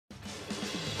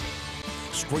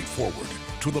straightforward,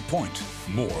 to the point,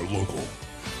 more local.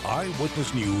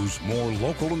 Eyewitness News, more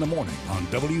local in the morning on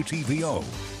WTVO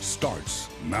starts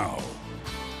now.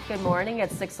 Good morning.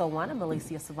 It's 6:01. I'm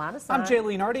Alicia Savannah. I'm Jay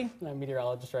Leonardi. I'm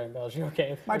Meteorologist Ryan Belz. You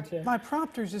okay? My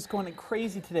prompter's just going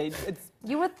crazy today.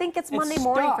 You would think it's Monday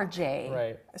morning stuck. for Jay.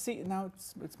 Right. See, now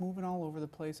it's moving all over the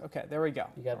place. Okay, there we go.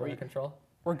 You got it under control?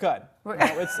 We're good. No,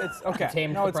 it's okay.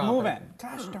 Tamed No, the it's prompter. moving.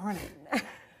 Gosh darn it.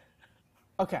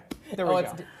 Okay, there we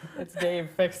go. It's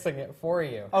Dave fixing it for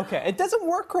you. Okay, it doesn't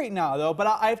work right now though, but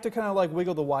I have to kind of like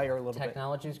wiggle the wire a little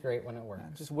Technology's great when it works.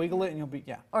 bit. Just wiggle it and you'll be,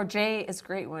 yeah. Or Jay is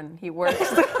great when he works.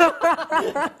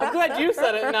 I'm glad you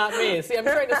said it, not me. See, I'm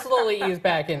trying to slowly ease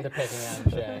back into picking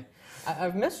on Jay.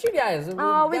 I've missed you guys.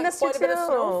 Oh, we got missed you quite a bit of too.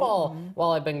 snowfall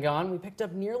while I've been gone. We picked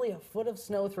up nearly a foot of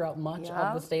snow throughout much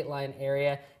of the state line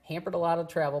area. Hampered a lot of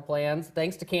travel plans.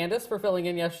 Thanks to Candace for filling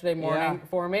in yesterday morning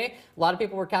for me. A lot of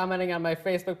people were commenting on my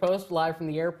Facebook post live from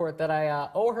the airport that I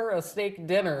owe her a steak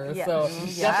dinner. Yes. So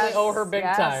definitely owe her big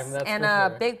Yes. time. That's and for a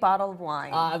sure. big bottle of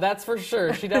wine. That's for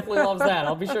sure. She definitely loves that.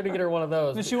 I'll be sure to get her one of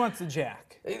those. And she wants the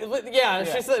jack. Yeah,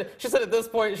 she said at this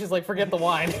point she's like, forget the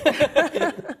wine.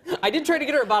 I did try to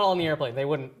get her a bottle on the airplane. They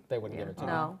wouldn't give it to me.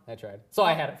 No. I tried. So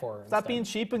I had it for her. Stop instead. being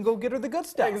cheap and go get her the good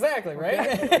stuff. Exactly,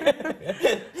 right?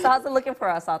 So how's it looking for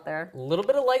us out there? A little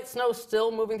bit of light snow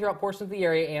still moving throughout portions of the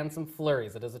area and some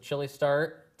flurries. It is a chilly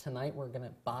start. Tonight we're going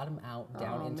to bottom out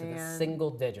down into the single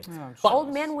digits. But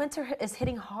Old man winter is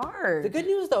hitting hard. the good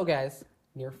news though, guys,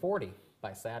 near 40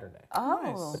 by Saturday.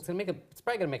 Oh. It's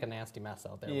probably gonna make a nasty mess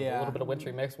out there. With a Yeah. little bit of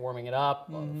wintry mix, warming it up,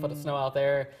 a foot of snow out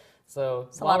there. So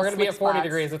a while lot we're of gonna be at slick 40 spots.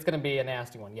 degrees, it's gonna be a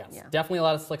nasty one. Yes, Yeah. definitely a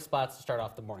lot of slick spots to start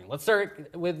off the morning. Let's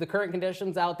start with the current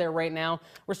conditions out there right now.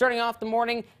 We're starting off the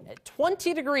morning at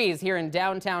 20 degrees here in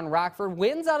downtown Rockford.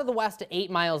 Winds out of the west at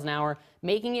 8 miles an hour,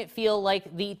 making it feel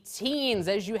like the teens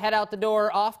as you head out the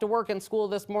door off to work and school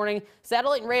this morning.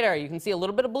 Satellite and radar, you can see a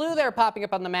little bit of blue there popping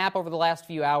up on the map over the last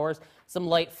few hours. Some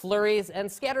light flurries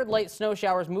and scattered light snow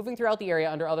showers moving throughout the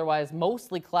area under otherwise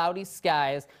mostly cloudy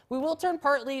skies. We will turn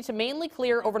partly to mainly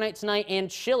clear overnight tonight and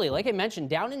chilly. Like I mentioned,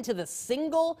 down into the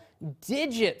single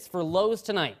digits for lows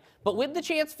tonight. But with the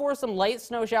chance for some light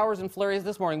snow showers and flurries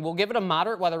this morning, we'll give it a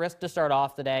moderate weather risk to start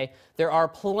off the day. There are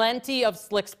plenty of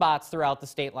slick spots throughout the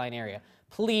state line area.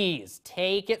 Please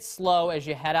take it slow as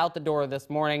you head out the door this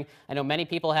morning. I know many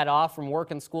people had off from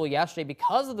work and school yesterday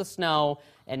because of the snow,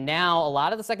 and now a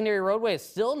lot of the secondary roadway is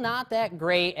still not that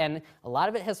great, and a lot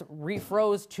of it has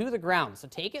refroze to the ground. So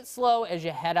take it slow as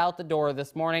you head out the door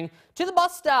this morning. To the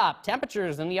bus stop,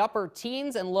 temperatures in the upper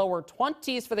teens and lower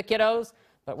 20s for the kiddos,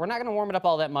 but we're not going to warm it up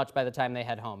all that much by the time they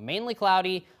head home. Mainly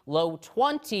cloudy, low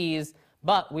 20s.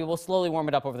 But we will slowly warm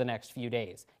it up over the next few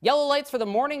days. Yellow lights for the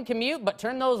morning commute, but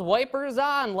turn those wipers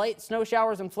on. Light snow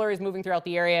showers and flurries moving throughout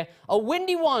the area. A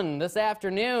windy one this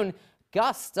afternoon.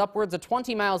 Gusts upwards of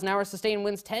 20 miles an hour. Sustained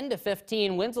winds 10 to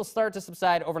 15. Winds will start to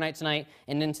subside overnight tonight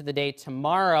and into the day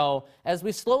tomorrow. As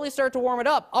we slowly start to warm it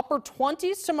up, upper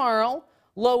 20s tomorrow,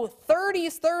 low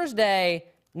 30s Thursday,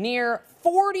 near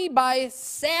 40 by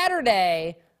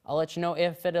Saturday. I'll let you know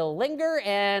if it'll linger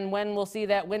and when we'll see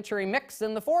that wintry mix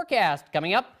in the forecast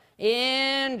coming up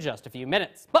in just a few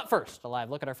minutes. But first, a live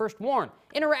look at our first WARN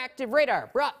interactive radar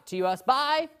brought to us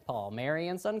by Paul,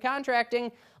 Mary & Son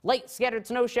Contracting. Light scattered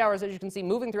snow showers, as you can see,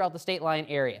 moving throughout the state line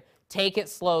area. Take it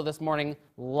slow this morning.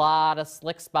 Lot of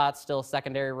slick spots still.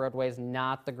 Secondary roadways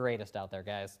not the greatest out there,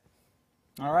 guys.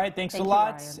 All right, thanks a Thank you,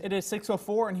 lot. Ryan. It is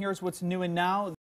 6:04, and here's what's new and now.